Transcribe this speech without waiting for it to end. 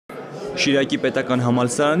Շիրակի պետական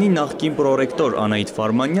համալսարանի նախկին պրոռեկտոր Անահիտ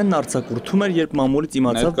Ֆարմանյանն արձակուրդում էր, երբ մամուլից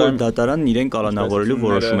իմացավ, որ դատարանն իրեն կալանավորելու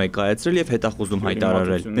որոշում է կայացրել եւ հետախուզում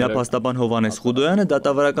հայտարարել։ Նրա փաստաբան Հովհաննես Խուդոյանը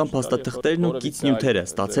դատավարական փաստաթղթերն ու կից նյութերը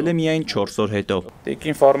ստացել է միայն 4 օր հետո։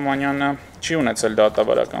 Տիկին Ֆարմանյանը չի ունեցել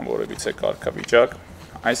դատավարական որևիցե կարգավիճակ,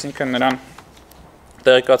 այսինքն նրան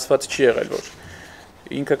տեղեկացված չի եղել, որ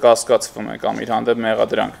ինքը կասկածվում է կամ իր հանդեպ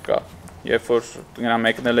մեղադրանք կա։ Երբ որ նրան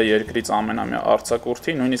մեկնել է երկրից ամենամյա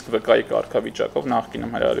արձակուրդի, նույնիսկ վկայի կարգավիճակով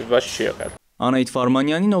նախկինում հրավիրված չի եղել։ Անահիտ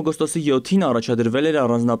Ֆարմանյանին օգոստոսի 7-ին առաջադրվել էր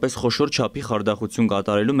առանձնապես խոշոր չափի խարդախություն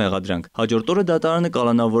կատարելու մեղադրանք։ Հաջորդ օրը դատարանը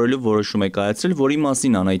կալանավորելու որոշում է կայացրել, որի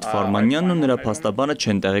մասին Անահիտ Ֆարմանյանն ու նրա փաստաբանը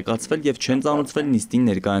չեն տեղեկացվել եւ չեն ծանոթվել նիստին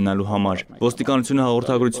ներկայանալու համար։ Ոստիկանությունը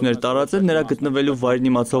հաղորդագրություններ տարածել նրա գտնվելու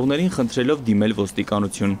վայրն իմացողներին, խնդրելով դիմել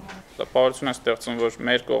ոստիկանություն։ Տպավորություն է ստեղծում, որ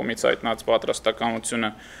մեր կողմից հայտնած պատրաստականությունը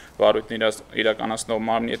վարույթն իրականացնող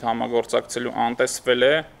մարմնի հետ համագործակցելու անտեսվել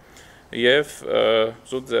է եւ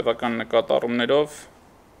զուտ ձևական նկատառումներով,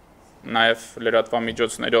 նաեւ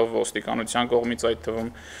լրատվամիջոցներով ոստիկանության կողմից այդ թվում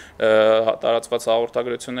տարածված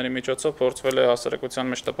հաղորդագրությունների միջոցով փորձվել է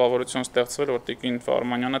հասարակության մեջ տպավորություն ստեղծվել, որ տիկին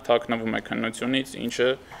Ֆարմանյանը թաքնվում է քննությունից, ինչը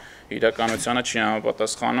իրականությանը չի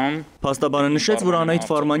համապատասխանում։ Փաստաբանը նշեց, որ Անահիտ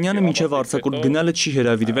Ֆարմանյանը մինչև արձակուրդ գնալը չի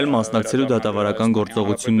հրավիրվել մասնակցելու դատավարական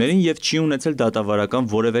գործողություններին եւ չի ունեցել դատավարական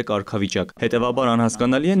որևէ կարգավիճակ։ Հետևաբար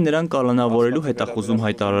անհասկանալի են նրան կալանավորելու հետախուզում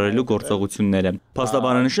հայտարարելու գործողությունները։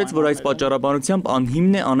 Փաստաբանը նշեց, որ այս պատճառաբանությամբ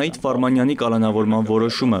անհիմն է Անահիտ Ֆարմանյանի կալանավորման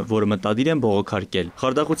որոշումը, որը մտադիր են բողոքարկել։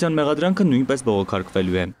 Խարդախության մեղադրանքը նույնպես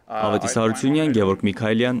բողոքարկվելու է։ Ավետիս Հարությունյան, Գևորգ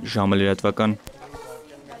Միքայելյան, ժամը լրատվական։